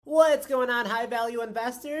What's going on, high value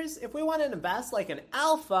investors? If we want to invest like an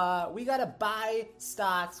alpha, we gotta buy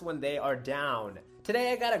stocks when they are down.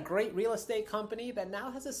 Today I got a great real estate company that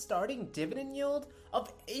now has a starting dividend yield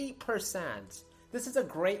of 8%. This is a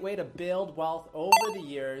great way to build wealth over the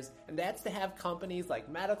years, and that's to have companies like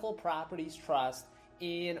Medical Properties Trust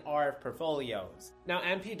in our portfolios. Now,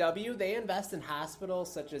 MPW, they invest in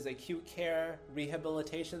hospitals such as acute care,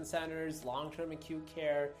 rehabilitation centers, long-term acute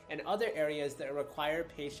care, and other areas that require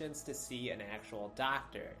patients to see an actual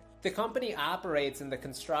doctor. The company operates in the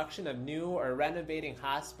construction of new or renovating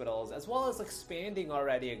hospitals, as well as expanding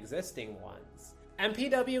already existing ones.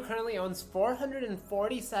 MPW currently owns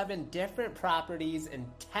 447 different properties in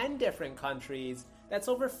 10 different countries. That's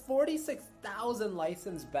over 46,000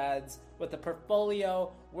 licensed beds with a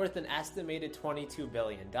portfolio worth an estimated $22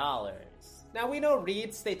 billion. Now we know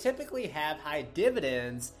REITs, they typically have high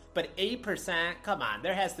dividends, but 8%, come on,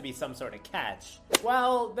 there has to be some sort of catch.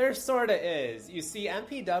 Well, there sorta is. You see,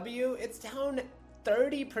 MPW, it's down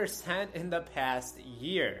 30% in the past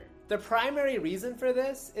year. The primary reason for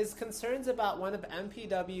this is concerns about one of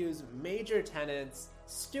MPW's major tenants,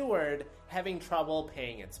 Steward, having trouble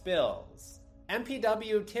paying its bills.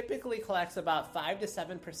 MPW typically collects about 5 to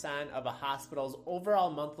 7% of a hospital's overall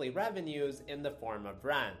monthly revenues in the form of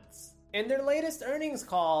rents. In their latest earnings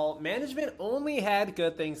call, management only had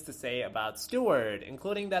good things to say about Steward,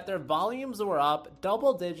 including that their volumes were up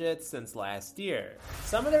double digits since last year.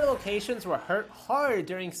 Some of their locations were hurt hard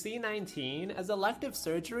during C-19 as elective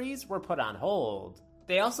surgeries were put on hold.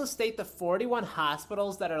 They also state the 41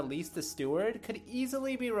 hospitals that are leased to Steward could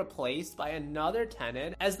easily be replaced by another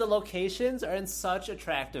tenant as the locations are in such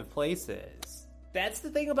attractive places. That's the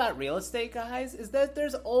thing about real estate, guys, is that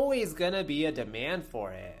there's always gonna be a demand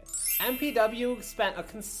for it. MPW spent a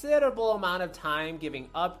considerable amount of time giving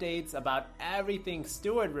updates about everything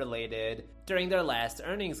Steward related during their last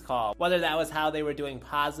earnings call, whether that was how they were doing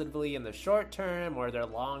positively in the short term or their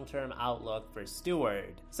long-term outlook for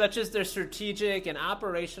Steward, such as their strategic and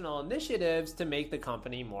operational initiatives to make the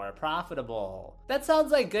company more profitable. That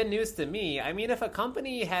sounds like good news to me. I mean, if a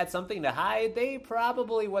company had something to hide, they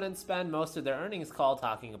probably wouldn't spend most of their earnings call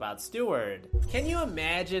talking about Steward. Can you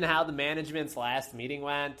imagine how the management's last meeting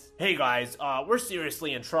went? Hey guys, we're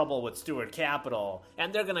seriously in trouble with Steward Capital,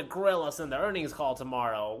 and they're gonna grill us in the earnings call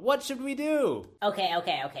tomorrow. What should we do? Okay,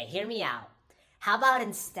 hear me out. How about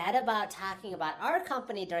instead about talking about our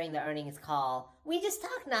company during the earnings call, we just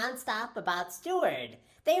talk nonstop about Steward.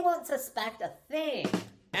 They won't suspect a thing.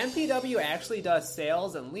 MPW actually does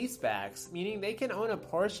sales and leasebacks, meaning they can own a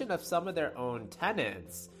portion of some of their own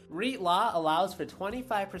tenants. REIT law allows for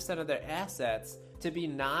 25% of their assets to be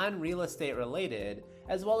non-real estate related,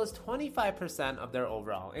 as well as 25% of their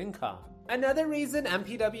overall income. Another reason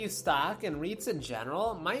MPW stock and REITs in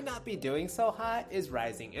general might not be doing so hot is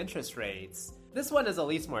rising interest rates. This one is at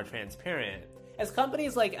least more transparent. As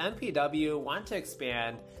companies like MPW want to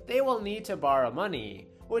expand, they will need to borrow money,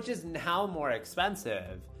 which is now more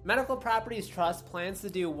expensive. Medical Properties Trust plans to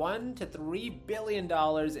do $1 to $3 billion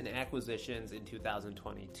in acquisitions in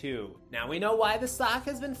 2022. Now we know why the stock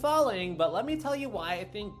has been falling, but let me tell you why I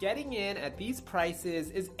think getting in at these prices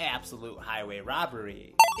is absolute highway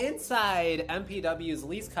robbery. Inside MPW's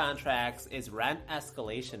lease contracts is rent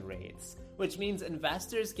escalation rates, which means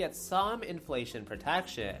investors get some inflation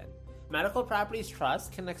protection. Medical Properties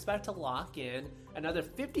Trust can expect to lock in another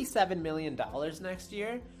 $57 million next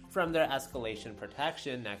year from their escalation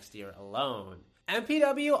protection next year alone.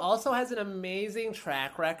 MPW also has an amazing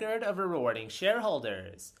track record of rewarding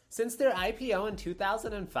shareholders. Since their IPO in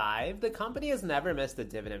 2005, the company has never missed a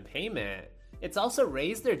dividend payment. It's also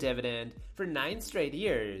raised their dividend for 9 straight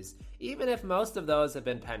years, even if most of those have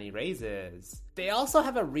been penny raises. They also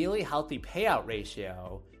have a really healthy payout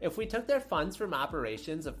ratio. If we took their funds from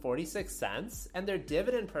operations of 46 cents and their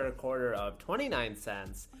dividend per quarter of 29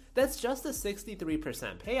 cents, that's just a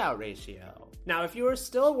 63% payout ratio. Now, if you are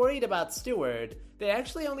still worried about Steward, they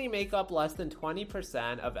actually only make up less than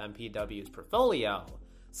 20% of MPW's portfolio.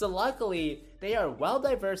 So luckily, they are well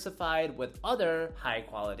diversified with other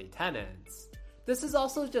high-quality tenants. This is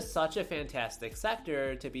also just such a fantastic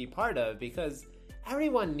sector to be part of because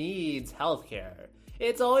everyone needs healthcare.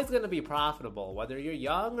 It's always going to be profitable, whether you're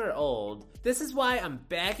young or old. This is why I'm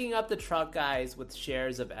backing up the truck guys with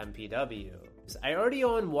shares of MPW. I already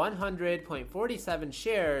own 100.47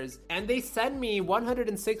 shares, and they send me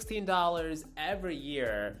 $116 every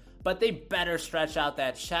year, but they better stretch out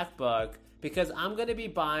that checkbook because I'm going to be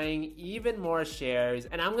buying even more shares,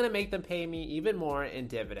 and I'm going to make them pay me even more in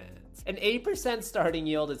dividends. An 8% starting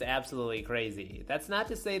yield is absolutely crazy. That's not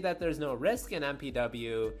to say that there's no risk in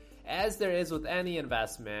MPW, as there is with any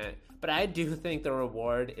investment, but I do think the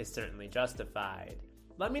reward is certainly justified.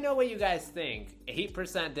 Let me know what you guys think.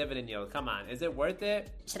 8% dividend yield, come on, is it worth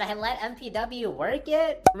it? Should I let MPW work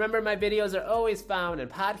it? Remember, my videos are always found in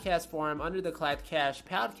podcast form under the Collect Cash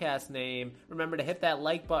podcast name. Remember to hit that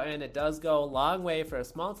like button, it does go a long way for a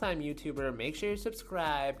small-time YouTuber. Make sure you're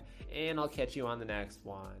subscribed, and I'll catch you on the next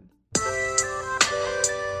one.